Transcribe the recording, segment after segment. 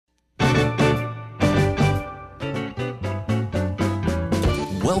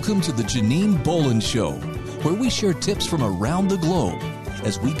Welcome to the Janine Bolon Show, where we share tips from around the globe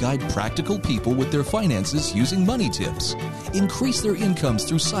as we guide practical people with their finances using money tips, increase their incomes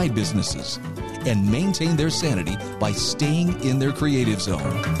through side businesses, and maintain their sanity by staying in their creative zone.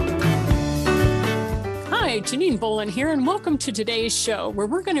 Hi, Janine Bolon here, and welcome to today's show, where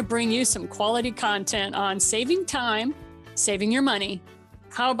we're going to bring you some quality content on saving time, saving your money.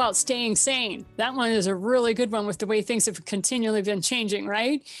 How about staying sane? That one is a really good one with the way things have continually been changing,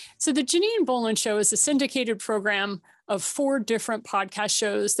 right? So the Janine Bolon Show is a syndicated program of 4 different podcast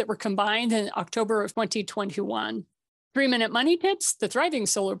shows that were combined in October of 2021. 3-Minute Money Tips, The Thriving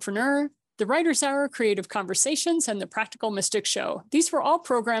Solopreneur, The Writer's Hour, Creative Conversations, and The Practical Mystic Show. These were all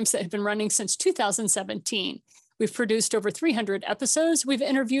programs that have been running since 2017. We've produced over 300 episodes. We've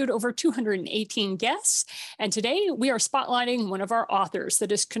interviewed over 218 guests. And today we are spotlighting one of our authors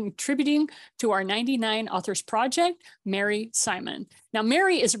that is contributing to our 99 Authors Project, Mary Simon. Now,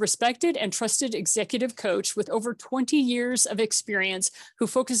 Mary is a respected and trusted executive coach with over 20 years of experience who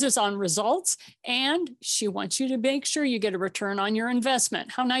focuses on results, and she wants you to make sure you get a return on your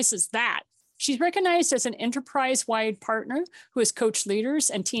investment. How nice is that? She's recognized as an enterprise-wide partner who has coached leaders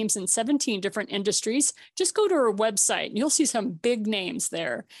and teams in 17 different industries. Just go to her website and you'll see some big names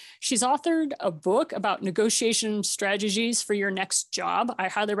there. She's authored a book about negotiation strategies for your next job. I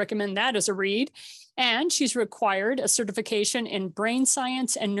highly recommend that as a read. And she's required a certification in brain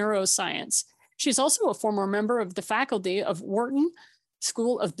science and neuroscience. She's also a former member of the faculty of Wharton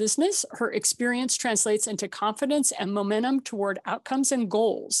School of Business. Her experience translates into confidence and momentum toward outcomes and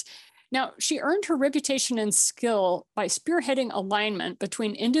goals. Now, she earned her reputation and skill by spearheading alignment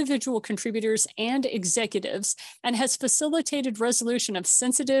between individual contributors and executives and has facilitated resolution of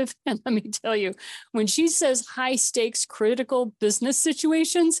sensitive, and let me tell you, when she says high stakes critical business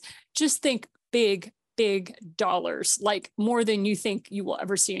situations, just think big, big dollars, like more than you think you will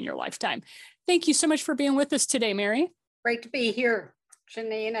ever see in your lifetime. Thank you so much for being with us today, Mary. Great to be here,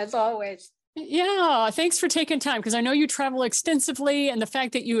 Janine, as always. Yeah, thanks for taking time, because I know you travel extensively, and the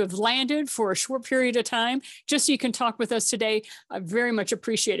fact that you have landed for a short period of time just so you can talk with us today, I very much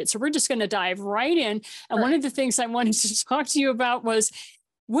appreciate it. So we're just going to dive right in. And one of the things I wanted to talk to you about was,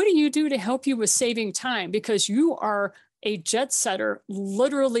 what do you do to help you with saving time? Because you are a jet setter,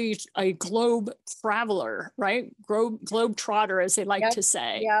 literally a globe traveler, right? Globe trotter, as they like to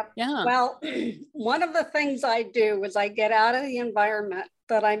say. Yep. Yeah. Well, one of the things I do is I get out of the environment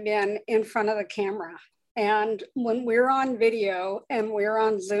that I'm in front of the camera. And when we're on video and we're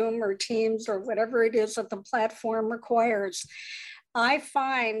on Zoom or Teams or whatever it is that the platform requires, I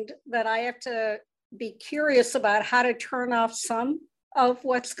find that I have to be curious about how to turn off some of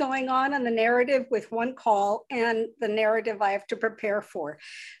what's going on in the narrative with one call and the narrative I have to prepare for.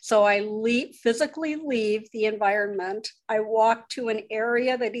 So I physically leave the environment. I walk to an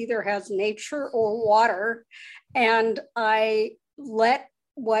area that either has nature or water, and I let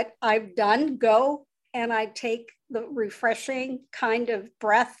what I've done go, and I take the refreshing kind of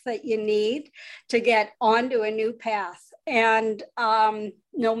breath that you need to get onto a new path. And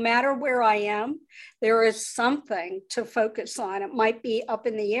no matter where I am, there is something to focus on. It might be up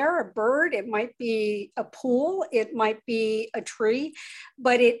in the air, a bird, it might be a pool, it might be a tree,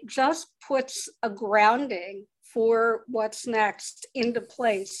 but it just puts a grounding for what's next into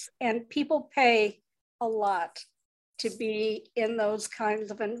place. And people pay a lot to be in those kinds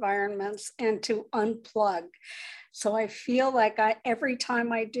of environments and to unplug. So I feel like every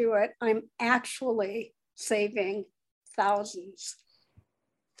time I do it, I'm actually saving thousands.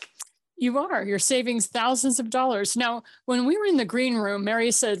 You're saving thousands of dollars. Now, when we were in the green room,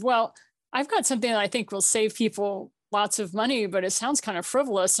 Mary said, well, I've got something that I think will save people lots of money, but it sounds kind of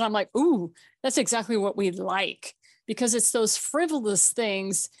frivolous. And I'm like, ooh, that's exactly what we like, because it's those frivolous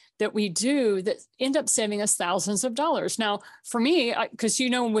things that we do that end up saving us thousands of dollars. Now, for me, because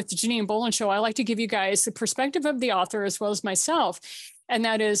with the Janine Bolon Show, I like to give you guys the perspective of the author as well as myself. And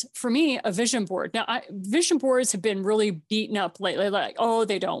that is, for me, a vision board. Now, vision boards have been really beaten up lately, like, oh,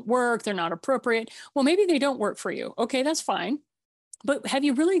 they don't work, they're not appropriate. Well, maybe they don't work for you. Okay, that's fine. But have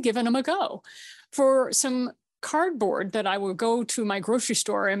you really given them a go? For some cardboard that I would go to my grocery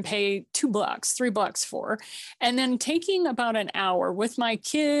store and pay $2, $3 for, and then taking about an hour with my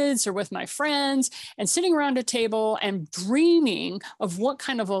kids or with my friends and sitting around a table and dreaming of what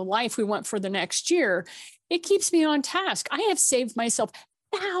kind of a life we want for the next year, it keeps me on task. I have saved myself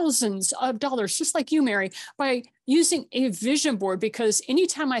thousands of dollars, just like you, Mary, by using a vision board, because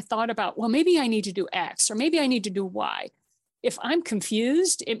anytime I thought about, well, maybe I need to do X or maybe I need to do Y, if I'm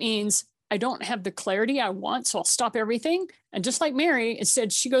confused, it means I don't have the clarity I want, so I'll stop everything. And just like Mary,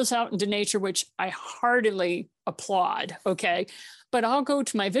 instead she goes out into nature, which I heartily applaud. Okay. But I'll go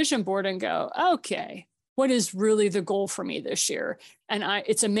to my vision board and go, okay, what is really the goal for me this year? And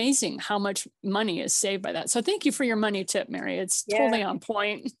it's amazing how much money is saved by that. So thank you for your money tip, Mary. It's totally on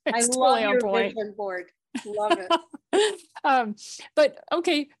point. I love your vision board. Love it. But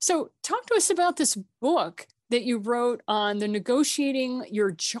okay, so talk to us about this book that you wrote on the negotiating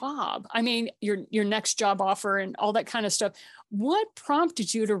your job. I mean, your next job offer and all that kind of stuff. What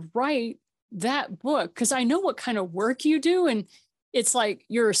prompted you to write that book? Because I know what kind of work you do, and it's like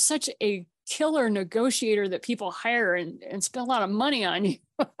you're such a killer negotiator that people hire and spend a lot of money on you.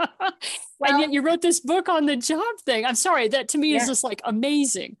 And yet you wrote this book on the job thing. I'm sorry, that to me is just like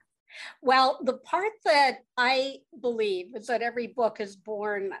amazing. Well, the part that I believe is that every book is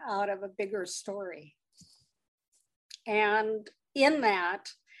born out of a bigger story. And in that,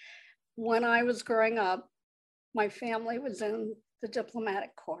 when I was growing up, my family was in the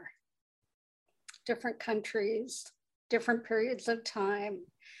diplomatic corps, different countries, different periods of time,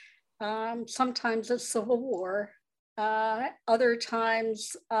 sometimes a civil war, other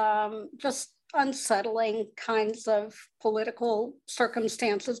times just unsettling kinds of political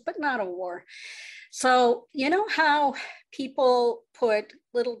circumstances, but not a war. So, you know how people put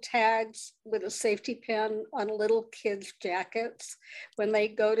little tags with a safety pin on little kids' jackets when they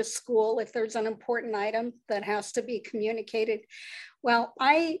go to school if there's an important item that has to be communicated? Well,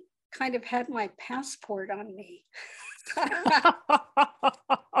 I kind of had my passport on me.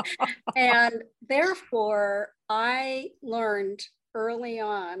 And therefore, I learned early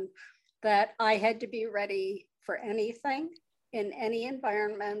on that I had to be ready for anything in any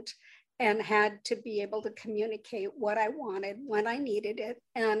environment and had to be able to communicate what I wanted, when I needed it,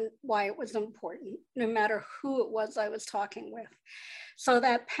 and why it was important, no matter who it was I was talking with. So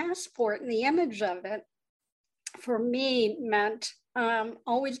that passport and the image of it, for me, meant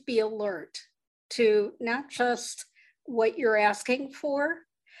always be alert to not just what you're asking for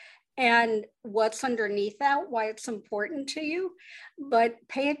and what's underneath that, why it's important to you, but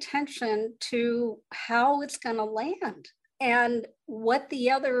pay attention to how it's going to land and what the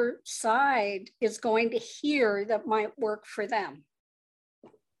other side is going to hear that might work for them.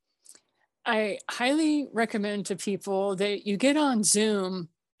 I highly recommend to people that you get on Zoom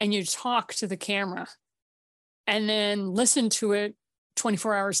and you talk to the camera and then listen to it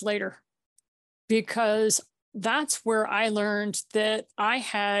 24 hours later, because that's where I learned that I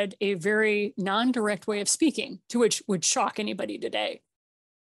had a very non-direct way of speaking, to which would shock anybody today.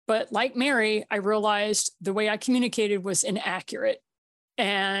 But like Mary, I realized the way I communicated was inaccurate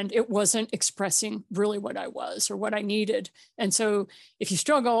and it wasn't expressing really what I was or what I needed. And so if you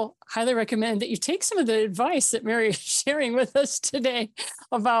struggle, highly recommend that you take some of the advice that Mary is sharing with us today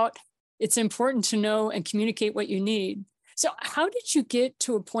about it's important to know and communicate what you need. So how did you get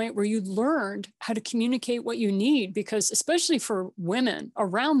to a point where you learned how to communicate what you need? Because especially for women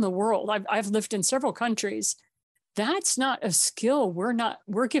around the world, I've lived in several countries, that's not a skill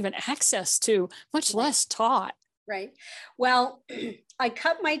we're given access to, much less taught. Right. Well, I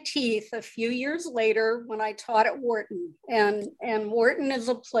cut my teeth a few years later when I taught at Wharton, and Wharton is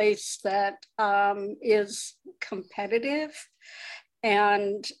a place that is competitive,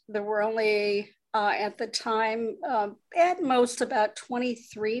 and there were only at the time, at most about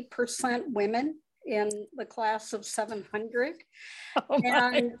 23% women in the class of 700.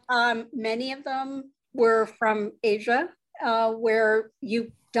 And many of them were from Asia, where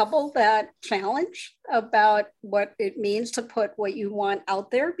you double that challenge about what it means to put what you want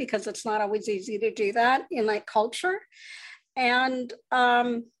out there, because it's not always easy to do that in that culture. And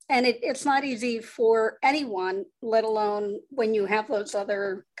it's not easy for anyone, let alone when you have those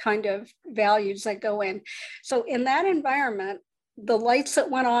other kind of values that go in. So in that environment, the lights that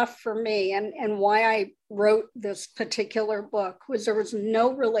went off for me and why I wrote this particular book was there was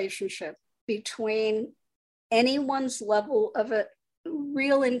no relationship between anyone's level of a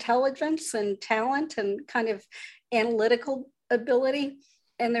real intelligence and talent and kind of analytical ability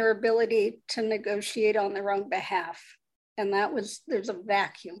and their ability to negotiate on their own behalf. And there's a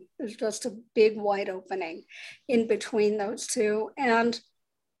vacuum. There's just a big wide opening in between those two. And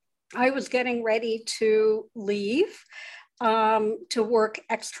I was getting ready to leave to work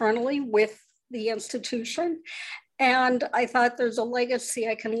externally with the institution. And I thought there's a legacy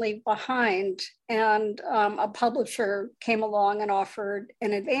I can leave behind. And a publisher came along and offered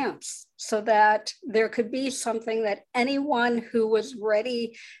an advance so that there could be something that anyone who was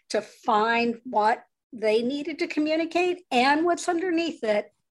ready to find what they needed to communicate and what's underneath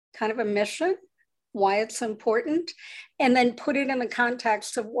it, kind of a mission, why it's important, and then put it in the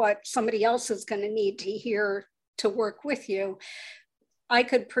context of what somebody else is going to need to hear to work with you, I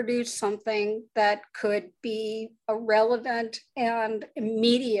could produce something that could be a relevant and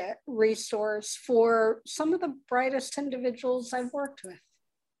immediate resource for some of the brightest individuals I've worked with.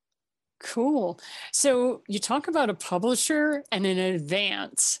 Cool. So you talk about a publisher and an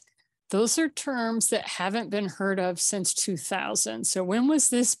advance. Those are terms that haven't been heard of since 2000. So when was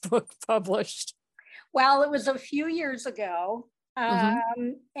this book published? Well, it was a few years ago,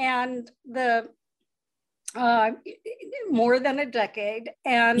 and the more than a decade.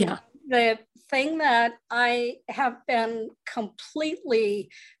 And the thing that I have been completely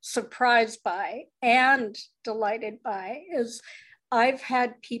surprised by and delighted by is I've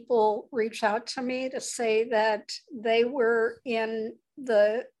had people reach out to me to say that they were in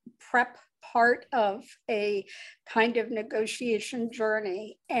the prep part of a kind of negotiation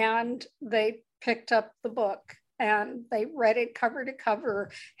journey, and they picked up the book and they read it cover to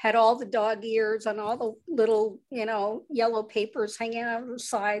cover, had all the dog ears and all the little, yellow papers hanging out of the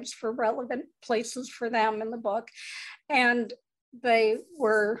sides for relevant places for them in the book. And they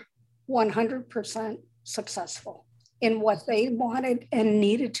were 100% successful in what they wanted and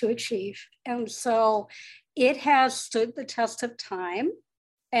needed to achieve. And so it has stood the test of time,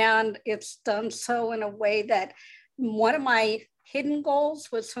 and it's done so in a way that one of my hidden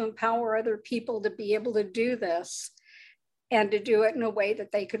goals was to empower other people to be able to do this and to do it in a way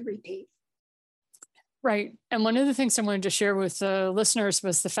that they could repeat. Right. And one of the things I wanted to share with the listeners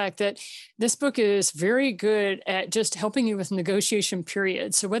was the fact that this book is very good at just helping you with negotiation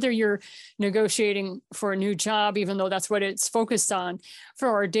period. So whether you're negotiating for a new job, even though that's what it's focused on, for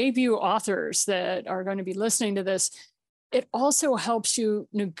our debut authors that are going to be listening to this, it also helps you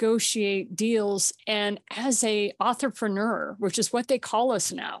negotiate deals. And as a entrepreneur, which is what they call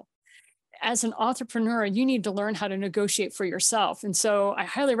us now, as an entrepreneur, you need to learn how to negotiate for yourself. And so I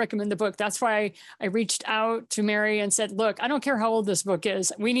highly recommend the book. That's why I reached out to Mary and said, look, I don't care how old this book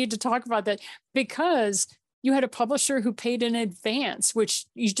is. We need to talk about that, because you had a publisher who paid in advance, which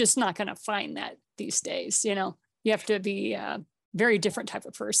you're just not going to find that these days. You have to be a very different type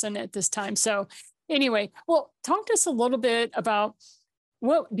of person at this time. So anyway, well, talk to us a little bit about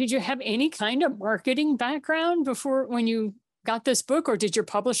did you have any kind of marketing background before when you got this book, or did your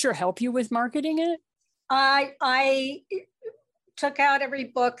publisher help you with marketing it? I took out every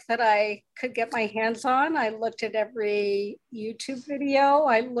book that I could get my hands on. I looked at every YouTube video.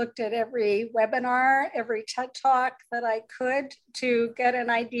 I looked at every webinar, every TED Talk that I could to get an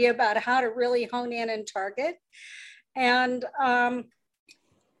idea about how to really hone in and target. And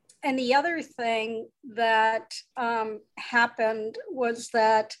the other thing that happened was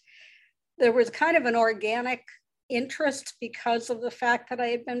that there was kind of an organic interest because of the fact that I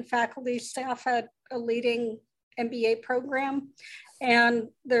had been faculty staff at a leading MBA program. And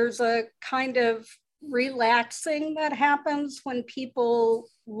there's a kind of relaxing that happens when people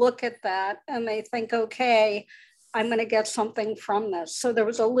look at that and they think, okay, I'm going to get something from this. So there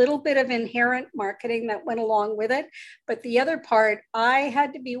was a little bit of inherent marketing that went along with it. But the other part, I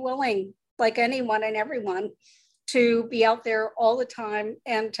had to be willing, like anyone and everyone, to be out there all the time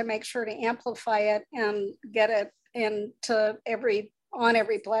and to make sure to amplify it and get it into on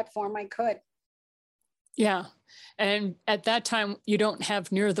every platform I could. Yeah. And at that time, you don't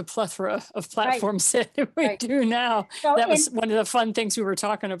have near the plethora of platforms that we do now. So, that was one of the fun things we were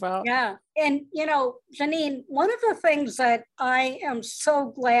talking about. Yeah. And, Janine, one of the things that I am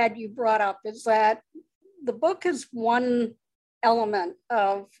so glad you brought up is that the book is one element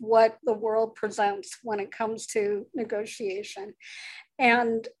of what the world presents when it comes to negotiation.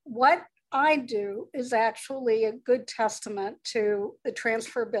 And what I do is actually a good testament to the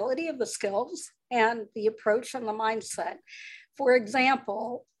transferability of the skills and the approach and the mindset. For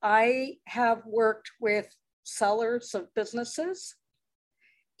example, I have worked with sellers of businesses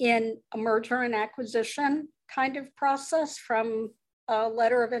in a merger and acquisition kind of process, from a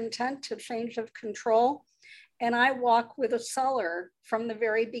letter of intent to change of control. And I walk with a seller from the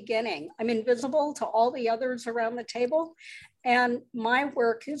very beginning. I'm invisible to all the others around the table. And my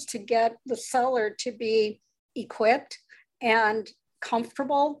work is to get the seller to be equipped and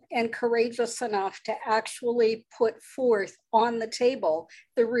comfortable and courageous enough to actually put forth on the table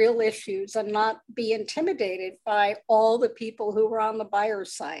the real issues and not be intimidated by all the people who are on the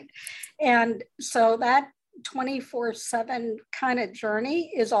buyer's side. And so that 24/7 kind of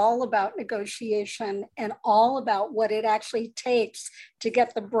journey is all about negotiation and all about what it actually takes to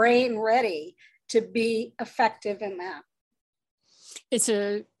get the brain ready to be effective in that.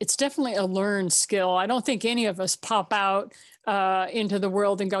 It's definitely a learned skill. I don't think any of us pop out into the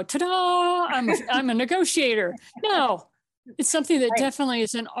world and go, ta-da, I'm a negotiator. No, it's something that Right. definitely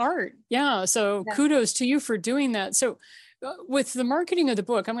is an art. Yeah. So Yeah. kudos to you for doing that. So with the marketing of the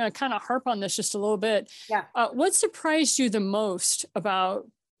book, I'm going to kind of harp on this just a little bit. Yeah. What surprised you the most about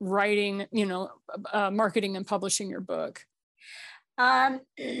writing, marketing and publishing your book?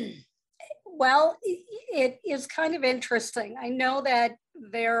 Well, it is kind of interesting. I know that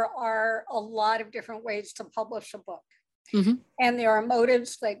there are a lot of different ways to publish a book. Mm-hmm. And there are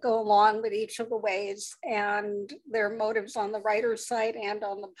motives that go along with each of the ways. And there are motives on the writer's side and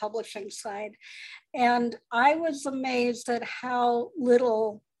on the publishing side. And I was amazed at how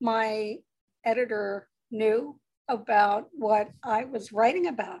little my editor knew about what I was writing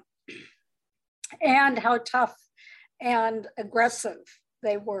about and how tough and aggressive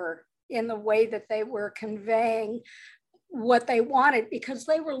they were in the way that they were conveying what they wanted, because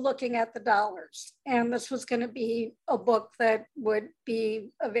they were looking at the dollars. And this was going to be a book that would be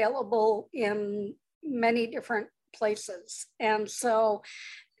available in many different places. And so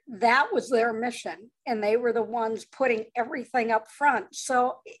that was their mission. And they were the ones putting everything up front.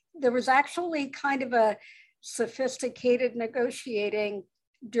 So there was actually kind of a sophisticated negotiating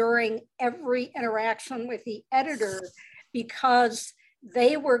during every interaction with the editor, because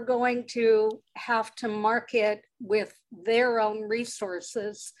they were going to have to market with their own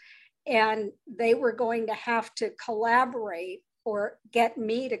resources, and they were going to have to collaborate or get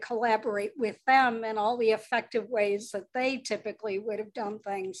me to collaborate with them in all the effective ways that they typically would have done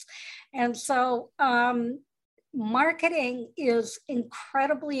things. And so marketing is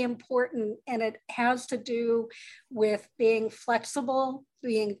incredibly important, and it has to do with being flexible,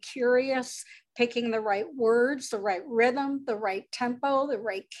 being curious, picking the right words, the right rhythm, the right tempo, the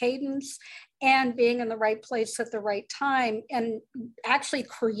right cadence, and being in the right place at the right time, and actually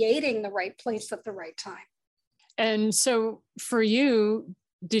creating the right place at the right time. And so for you,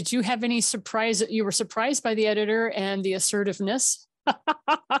 did you have any surprise? You were surprised by the editor and the assertiveness?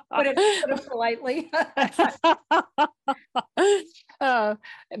 Put it politely.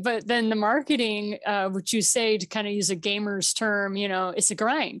 But then the marketing, would you say, to kind of use a gamer's term, it's a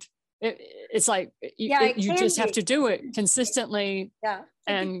grind. It's like you just have to do it consistently. Yeah,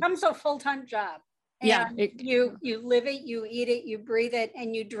 it becomes a full-time job. And you live it, you eat it, you breathe it,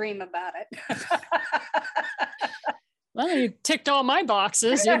 and you dream about it. Well, you ticked all my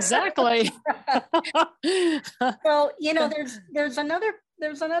boxes. Exactly. Well, there's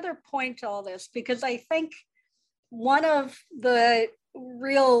another point to all this, because I think one of the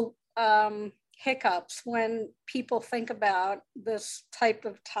real hiccups when people think about this type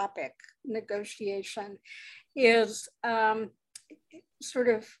of topic, negotiation, is sort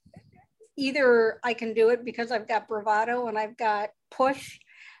of either I can do it because I've got bravado and I've got push,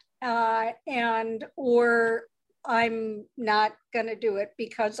 or I'm not going to do it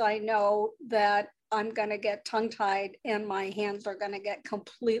because I know that I'm going to get tongue-tied and my hands are going to get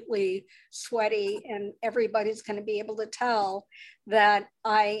completely sweaty, and everybody's going to be able to tell that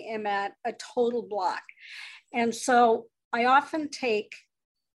I am at a total block. And so I often take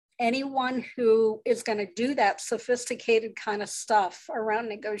anyone who is going to do that sophisticated kind of stuff around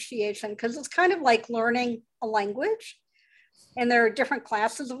negotiation, because it's kind of like learning a language. And there are different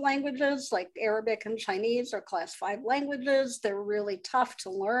classes of languages, like Arabic and Chinese are class 5 languages. They're really tough to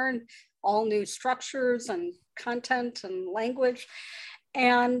learn, all new structures and content and language.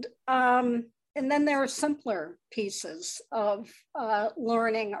 And then there are simpler pieces of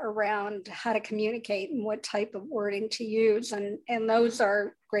learning around how to communicate and what type of wording to use. And those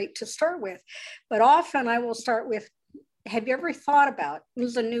are great to start with. But often I will start with, have you ever thought about,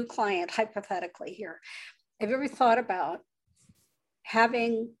 who's a new client hypothetically here, have you ever thought about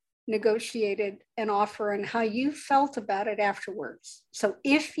having negotiated an offer and how you felt about it afterwards? So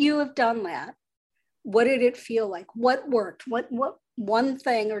if you have done that, what did it feel like? What worked? What one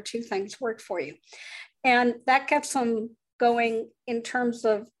thing or two things worked for you? And that gets them going in terms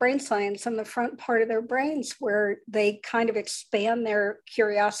of brain science in the front part of their brains, where they kind of expand their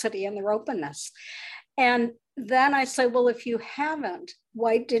curiosity and their openness. And then I say, well, if you haven't,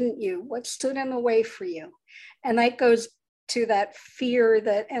 why didn't you? What stood in the way for you? And that goes to that fear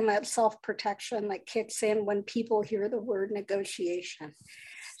and that self-protection that kicks in when people hear the word negotiation.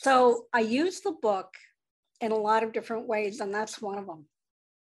 So I use the book in a lot of different ways, and that's one of them.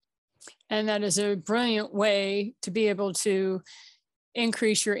 And that is a brilliant way to be able to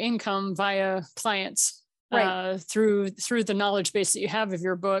increase your income via clients, right, through the knowledge base that you have of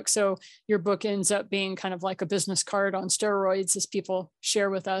your book. So your book ends up being kind of like a business card on steroids, as people share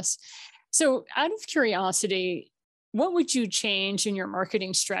with us. So out of curiosity, what would you change in your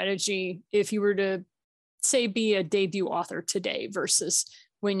marketing strategy if you were to, say, be a debut author today versus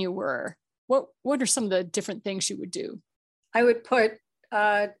when you were? What are some of the different things you would do? I would put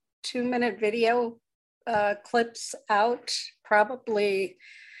 2-minute video clips out probably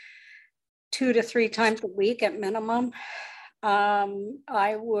 2 to 3 times a week at minimum.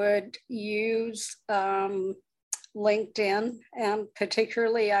 I would use LinkedIn, and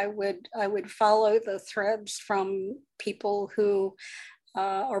particularly I would follow the threads from people who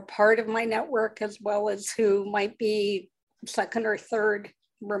are part of my network, as well as who might be second or third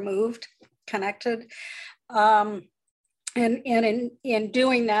removed, connected. And in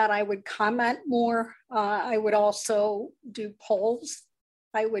doing that, I would comment more. I would also do polls.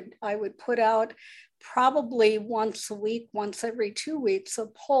 I would put out probably once a week, once every 2 weeks, a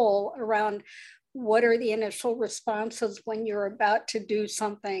poll around what are the initial responses when you're about to do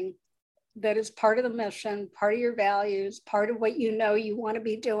something that is part of the mission, part of your values, part of what you know you want to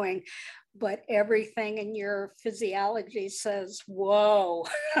be doing, but everything in your physiology says, whoa,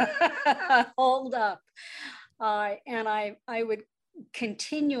 hold up. And I would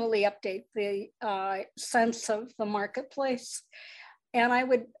continually update the sense of the marketplace. And I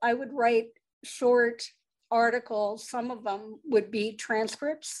would write short articles. Some of them would be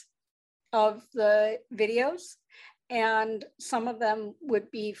transcripts of the videos, and some of them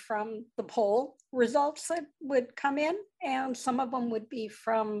would be from the poll results that would come in, and some of them would be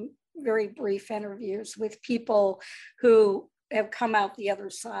from very brief interviews with people who have come out the other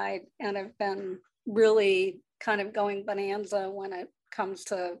side and have been really kind of going bonanza when it comes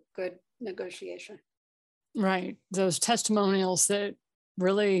to good negotiation. Right. Those testimonials that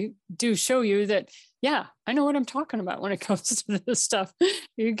really do show you that, yeah, I know what I'm talking about when it comes to this stuff.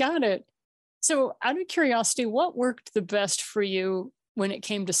 You got it. So out of curiosity, what worked the best for you when it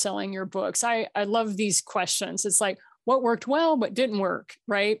came to selling your books? I love these questions. It's like, what worked well, but didn't work,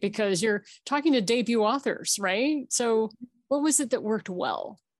 right? Because you're talking to debut authors, right? So what was it that worked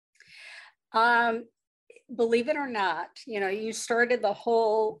well? Believe it or not, you started the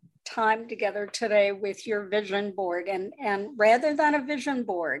whole time together today with your vision board. And rather than a vision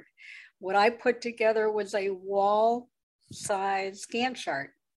board, what I put together was a wall size Gantt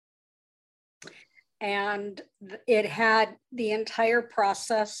chart. And it had the entire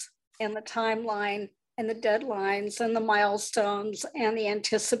process and the timeline and the deadlines and the milestones and the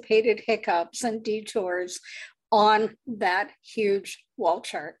anticipated hiccups and detours on that huge wall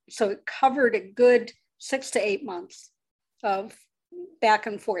chart. So it covered a good 6 to 8 months of back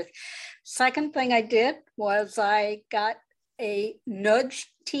and forth. Second thing I did was I got a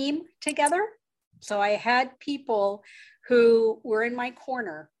nudge team together. So I had people who were in my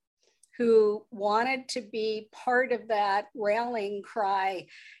corner who wanted to be part of that rallying cry.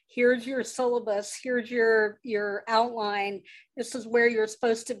 Here's your syllabus, here's your outline, this is where you're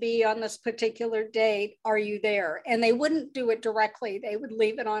supposed to be on this particular date, are you there? And they wouldn't do it directly, they would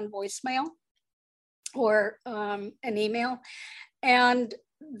leave it on voicemail or an email. And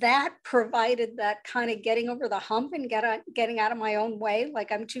that provided that kind of getting over the hump and getting out of my own way,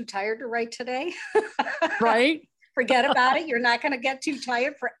 like I'm too tired to write today. Right. Forget about it. You're not going to get too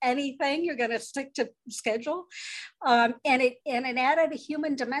tired for anything. You're going to stick to schedule. And it added a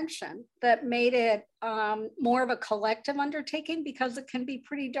human dimension that made it more of a collective undertaking, because it can be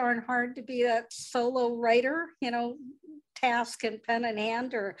pretty darn hard to be that solo writer, task and pen in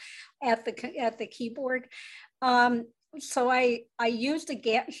hand or at the keyboard. So I used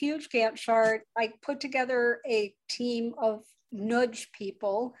a huge Gantt chart. I put together a team of nudge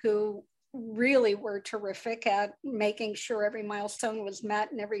people who really were terrific at making sure every milestone was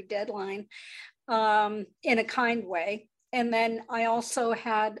met and every deadline in a kind way. And then I also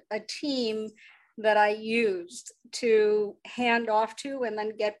had a team that I used to hand off to and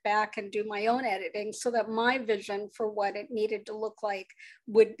then get back and do my own editing, so that my vision for what it needed to look like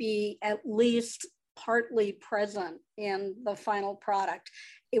would be at least partly present in the final product.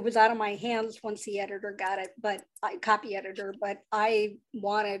 It was out of my hands once the editor got it, copy editor, but I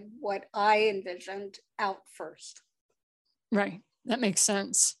wanted what I envisioned out first. Right. That makes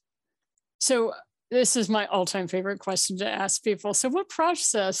sense. So this is my all-time favorite question to ask people. So what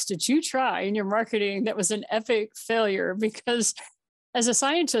process did you try in your marketing that was an epic failure? Because as a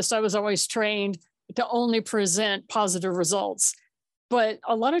scientist, I was always trained to only present positive results. But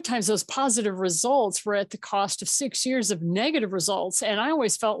a lot of times those positive results were at the cost of 6 years of negative results. And I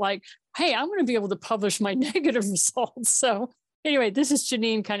always felt like, hey, I'm going to be able to publish my negative results. So anyway, this is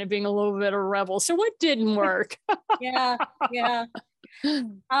Janine kind of being a little bit of a rebel. So what didn't work? Yeah.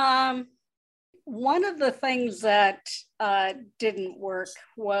 One of the things that didn't work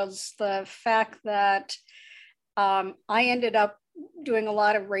was the fact that I ended up doing a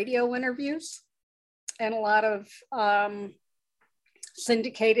lot of radio interviews and a lot of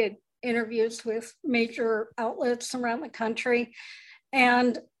syndicated interviews with major outlets around the country.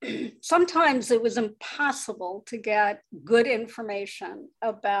 And sometimes it was impossible to get good information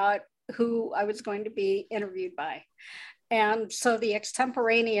about who I was going to be interviewed by. And so the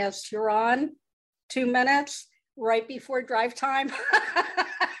extemporaneous, you're on 2 minutes right before drive time.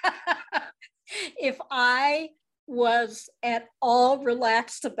 If I was at all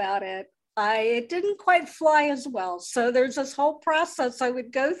relaxed about it, it didn't quite fly as well. So there's this whole process I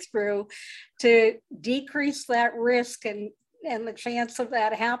would go through to decrease that risk and the chance of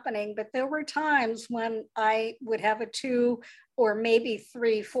that happening. But there were times when I would have a 2 or maybe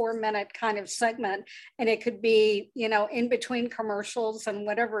 3-4 minute kind of segment, and it could be, in between commercials and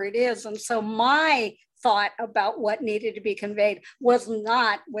whatever it is. And so my thought about what needed to be conveyed was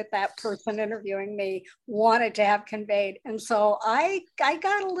not what that person interviewing me wanted to have conveyed. And so I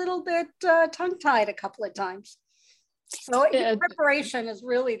got a little bit tongue-tied a couple of times. So preparation is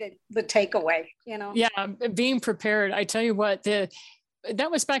really the takeaway, Yeah, being prepared. I tell you what,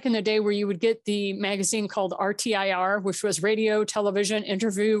 that was back in the day where you would get the magazine called RTIR, which was Radio, Television,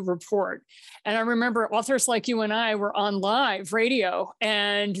 Interview, Report. And I remember authors like you and I were on live radio,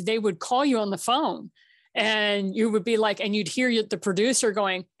 and they would call you on the phone, and you would be like, and you'd hear the producer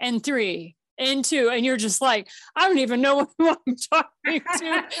going, and 3, and 2, and you're just like, I don't even know who I'm talking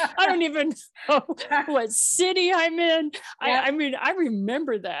to. I don't even know what city I'm in. Yeah. I mean, I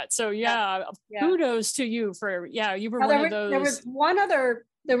remember that. So kudos to you for, you were one of those.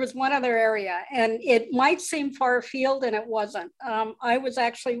 There was one other area, and it might seem far afield, and it wasn't. I was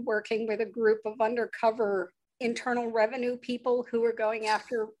actually working with a group of undercover internal revenue people who were going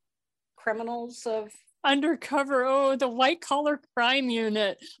after criminals of undercover, the white collar crime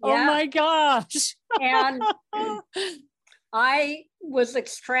unit. Yeah. Oh my gosh. And I was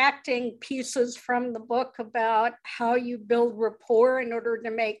extracting pieces from the book about how you build rapport in order to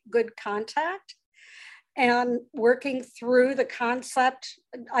make good contact, and working through the concept.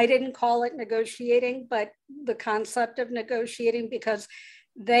 I didn't call it negotiating, but the concept of negotiating, because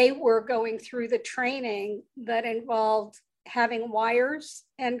they were going through the training that involved having wires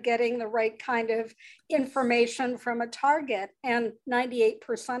and getting the right kind of information from a target, and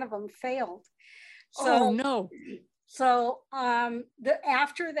 98% of them failed. So, oh no. So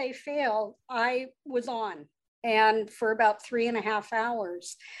after they failed, I was on, and for about 3.5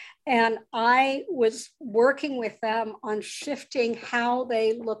 hours. And I was working with them on shifting how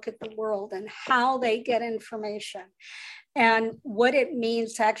they look at the world and how they get information, and what it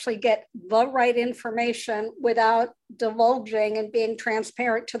means to actually get the right information without divulging and being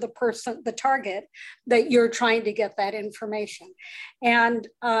transparent to the person, the target, that you're trying to get that information. And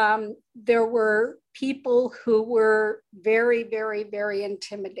there were people who were very, very, very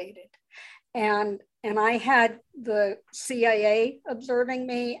intimidated. And I had the CIA observing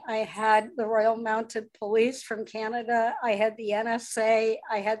me. I had the Royal Mounted Police from Canada. I had the NSA.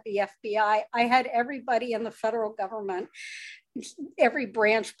 I had the FBI. I had everybody in the federal government, every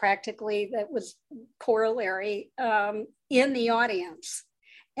branch practically that was corollary, in the audience.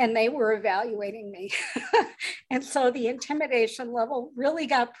 And they were evaluating me. And so the intimidation level really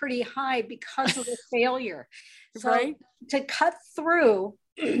got pretty high because of the failure. So right. To cut through,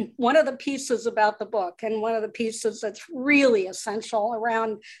 one of the pieces about the book, and one of the pieces that's really essential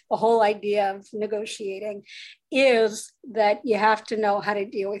around the whole idea of negotiating, is that you have to know how to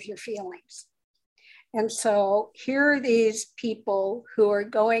deal with your feelings. And so here are these people who are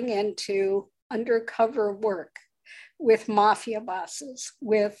going into undercover work with mafia bosses,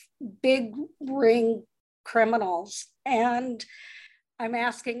 with big ring criminals. And I'm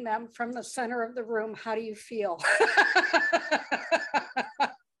asking them from the center of the room, how do you feel?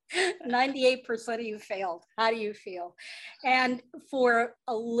 98% of you failed. How do you feel? And for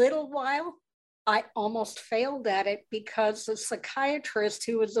a little while, I almost failed at it, because the psychiatrist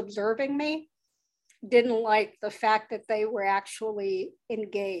who was observing me didn't like the fact that they were actually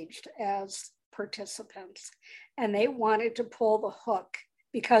engaged as participants. And they wanted to pull the hook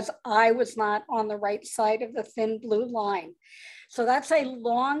because I was not on the right side of the thin blue line. So that's a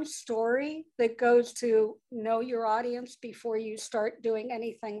long story that goes to know your audience before you start doing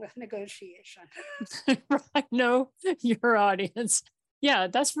anything with negotiation. Right, know your audience. Yeah,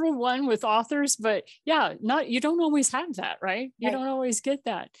 that's rule one with authors, but you don't always have that, right? You don't always get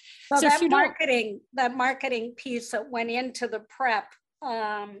that. So that marketing piece that went into the prep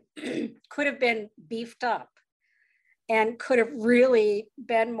could have been beefed up, and could have really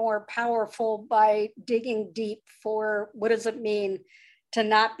been more powerful by digging deep for what does it mean to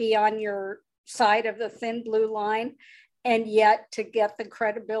not be on your side of the thin blue line, and yet to get the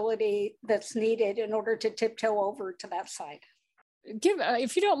credibility that's needed in order to tiptoe over to that side.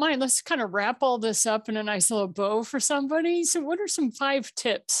 If you don't mind, let's kind of wrap all this up in a nice little bow for somebody. So what are some 5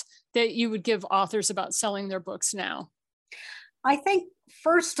 tips that you would give authors about selling their books now? I think,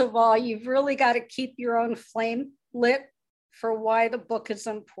 first of all, you've really got to keep your own flame lit for why the book is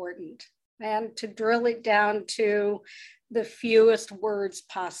important, and to drill it down to the fewest words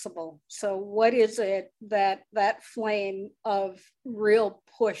possible. So what is it that flame of real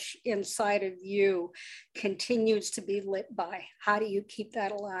push inside of you continues to be lit by? How do you keep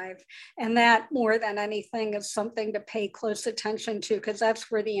that alive? And that, more than anything, is something to pay close attention to, because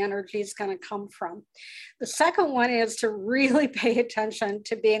that's where the energy is going to come from. The second one is to really pay attention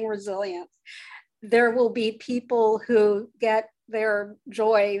to being resilient. There will be people who get their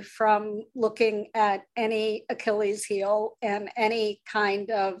joy from looking at any Achilles heel and any kind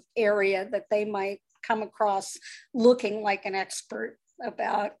of area that they might come across looking like an expert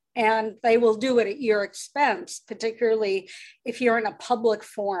about. And they will do it at your expense, particularly if you're in a public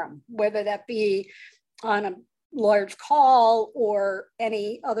forum, whether that be on a large call or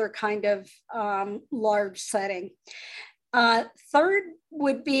any other kind of large setting. Third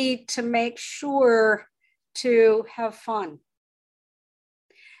would be to make sure to have fun,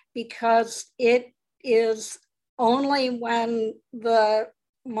 because it is only when the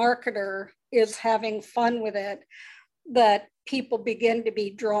marketer is having fun with it that people begin to be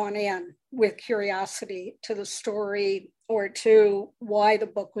drawn in with curiosity to the story or to why the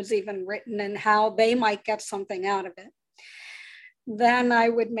book was even written and how they might get something out of it. Then I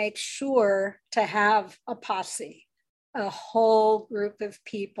would make sure to have a posse, a whole group of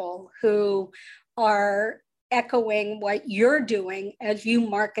people who are echoing what you're doing as you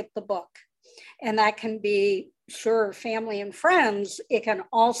market the book. And that can be, sure, family and friends. It can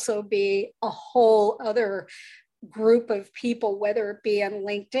also be a whole other group of people, whether it be on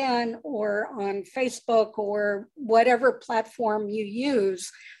LinkedIn or on Facebook or whatever platform you use.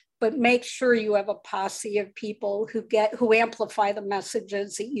 But make sure you have a posse of people who amplify the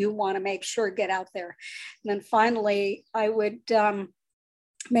messages that you want to make sure get out there. And then finally, I would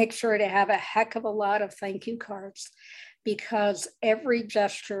make sure to have a heck of a lot of thank you cards, because every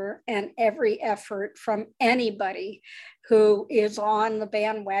gesture and every effort from anybody who is on the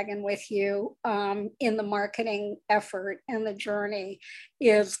bandwagon with you in the marketing effort and the journey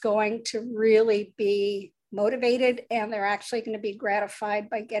is going to really be motivated, and they're actually going to be gratified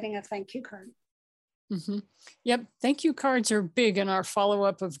by getting a thank you card. Mm-hmm. Yep. Thank you cards are big in our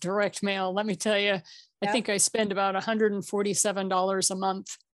follow-up of direct mail. Let me tell you, I think I spend about $147 a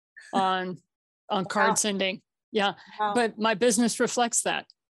month on card sending. Yeah. Wow. But my business reflects that.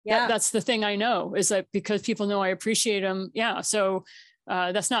 Yeah. That's the thing I know, is that because people know I appreciate them. Yeah. So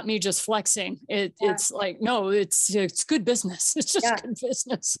that's not me just flexing. It's like, no, it's good business. It's just good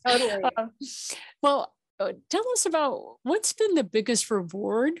business. Totally. Well, tell us about what's been the biggest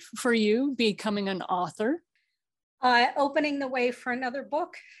reward for you becoming an author? Opening the way for another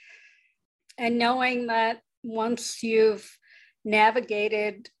book, and knowing that once you've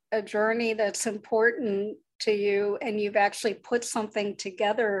navigated a journey that's important to you and you've actually put something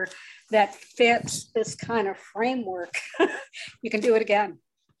together that fits this kind of framework, you can do it again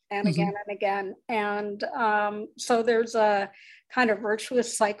and again and again. And so there's a kind of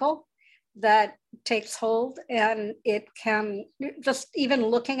virtuous cycle that takes hold, and it can just, even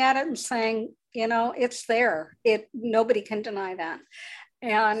looking at it and saying, you know, it's there. Nobody can deny that.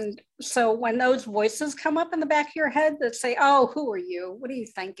 And so when those voices come up in the back of your head that say, oh, who are you? What are you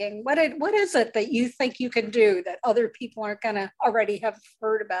thinking? What is it that you think you can do that other people aren't going to already have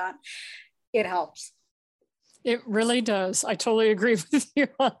heard about? It helps. It really does. I totally agree with you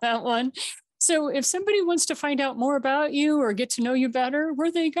on that one. So if somebody wants to find out more about you or get to know you better, where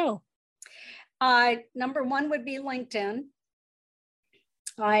do they go? Number one would be LinkedIn.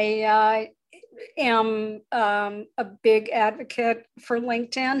 I am a big advocate for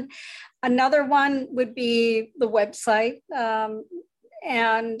LinkedIn. Another one would be the website.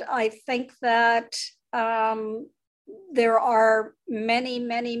 And I think that there are many,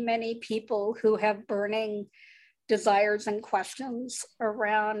 many, many people who have burning desires and questions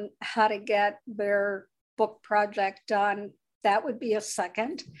around how to get their book project done. That would be a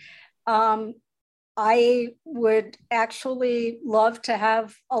second. I would actually love to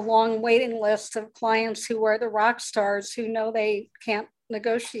have a long waiting list of clients who are the rock stars who know they can't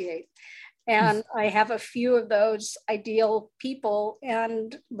negotiate. And I have a few of those ideal people.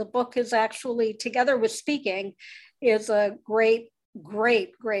 And the book is actually, together with speaking, is a great,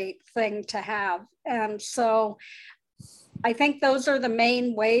 great, great thing to have. And so I think those are the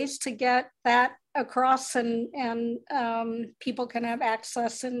main ways to get that across, and people can have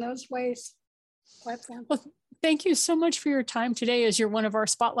access in those ways. Platform. Well, thank you so much for your time today as you're one of our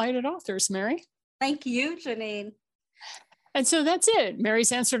spotlighted authors, Mary. Thank you, Janine. And so that's it.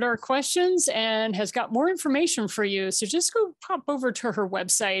 Mary's answered our questions and has got more information for you. So just go pop over to her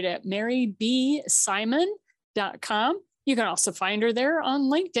website at marybsimon.com. You can also find her there on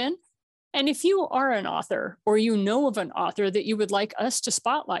LinkedIn. And if you are an author or you know of an author that you would like us to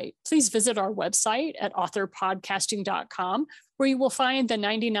spotlight, please visit our website at authorpodcasting.com, where you will find the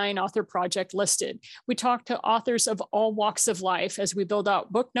 99 Author Project listed. We talk to authors of all walks of life as we build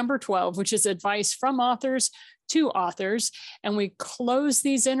out book number 12, which is advice from authors to authors. And we close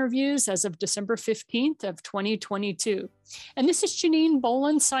these interviews as of December 15th of 2022. And this is Janine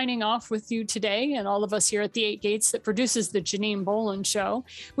Bolon signing off with you today, and all of us here at the 8 Gates that produces the Janine Bolon Show.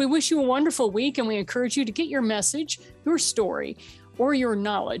 We wish you a wonderful week, and we encourage you to get your message, your story, or your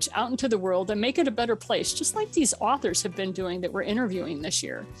knowledge out into the world and make it a better place, just like these authors have been doing that we're interviewing this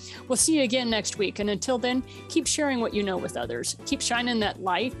year. We'll see you again next week. And until then, keep sharing what you know with others. Keep shining that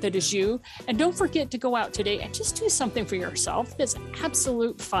light that is you. And don't forget to go out today and just do something for yourself that's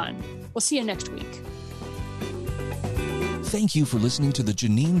absolute fun. We'll see you next week. Thank you for listening to the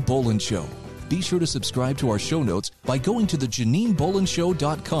Janine Bolon Show. Be sure to subscribe to our show notes by going to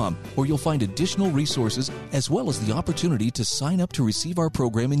thejaninebolonshow.com, where you'll find additional resources as well as the opportunity to sign up to receive our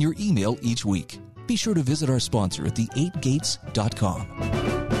program in your email each week. Be sure to visit our sponsor at the8gates.com.